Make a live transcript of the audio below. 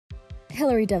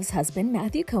Hilary Duff's husband,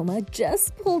 Matthew Coma,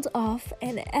 just pulled off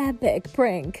an epic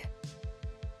prank.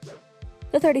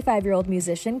 The 35-year-old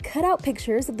musician cut out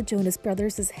pictures of the Jonas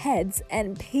Brothers' heads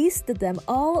and pasted them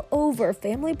all over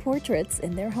family portraits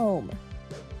in their home.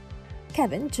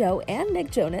 Kevin, Joe, and Nick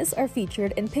Jonas are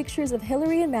featured in pictures of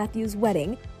Hilary and Matthew's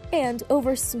wedding and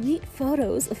over sweet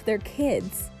photos of their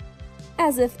kids.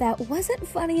 As if that wasn't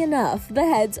funny enough, the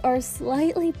heads are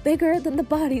slightly bigger than the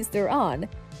bodies they're on,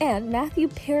 and Matthew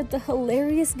paired the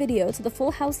hilarious video to the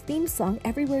Full House theme song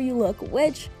Everywhere You Look,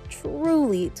 which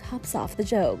truly tops off the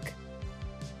joke.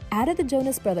 Added the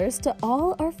Jonas Brothers to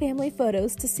all our family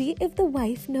photos to see if the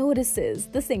wife notices,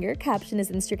 the singer captioned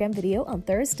his Instagram video on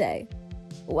Thursday.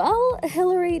 Well,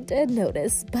 Hilary did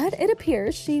notice, but it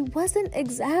appears she wasn't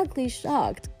exactly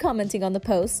shocked, commenting on the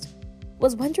post.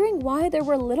 Was wondering why there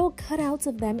were little cutouts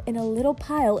of them in a little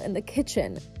pile in the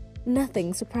kitchen.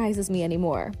 Nothing surprises me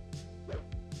anymore.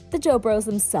 The Joe Bros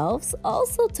themselves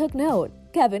also took note.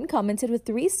 Kevin commented with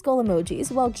 3 skull emojis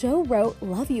while Joe wrote,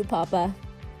 "Love you, Papa."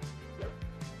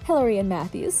 Hilary and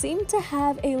Matthew seem to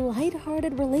have a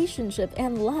lighthearted relationship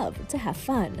and love to have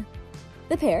fun.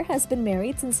 The pair has been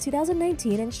married since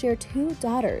 2019 and share 2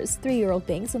 daughters, 3-year-old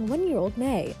Banks and 1-year-old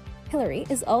May. Hilary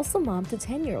is also mom to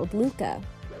 10-year-old Luca.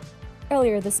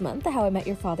 Earlier this month, the How I Met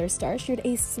Your Father star shared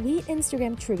a sweet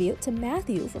Instagram tribute to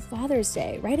Matthew for Father's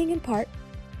Day, writing in part,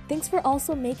 "Thanks for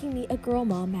also making me a girl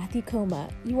mom, Matthew Coma.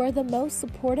 You are the most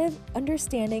supportive,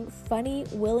 understanding, funny,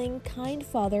 willing, kind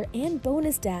father and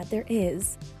bonus dad there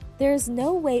is. There is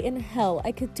no way in hell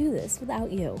I could do this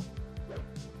without you."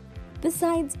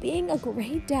 Besides being a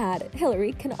great dad,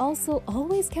 Hilary can also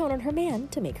always count on her man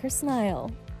to make her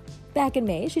smile. Back in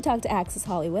May, she talked to Access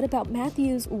Hollywood about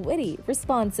Matthew's witty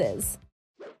responses.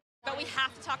 But we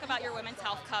have to talk about your women's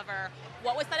health cover.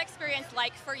 What was that experience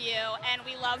like for you? And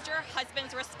we loved your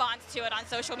husband's response to it on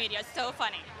social media. It's so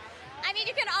funny. I mean,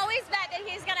 you can always bet that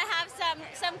he's going to have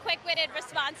some quick-witted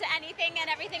response to anything and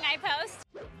everything I post.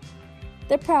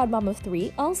 The proud mom of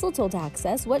 3 also told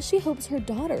Access what she hopes her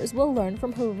daughters will learn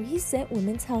from her recent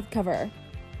women's health cover.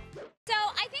 So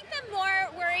I think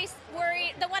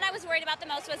the one I was worried about the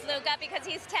most was Luca, because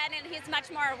he's 10 and he's much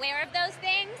more aware of those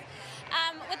things.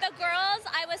 With the girls,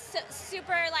 I was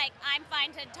super I'm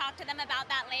fine to talk to them about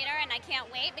that later, and I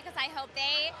can't wait because I hope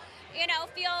they,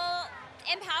 feel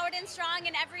empowered and strong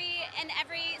in every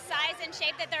size and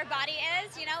shape that their body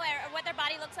is, or what their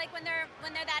body looks like when they're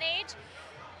that age.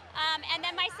 And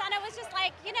then my son, I was just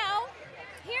like,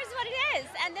 here's what it is,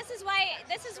 and this is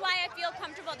why I feel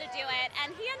comfortable to do it.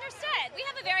 And he understood. We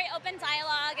have a very open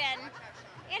dialogue, and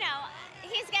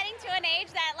he's getting to an age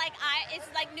that it's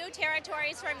like new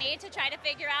territories for me to try to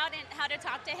figure out and how to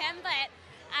talk to him. But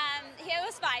he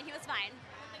was fine.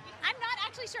 I'm not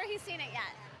actually sure he's seen it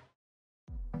yet.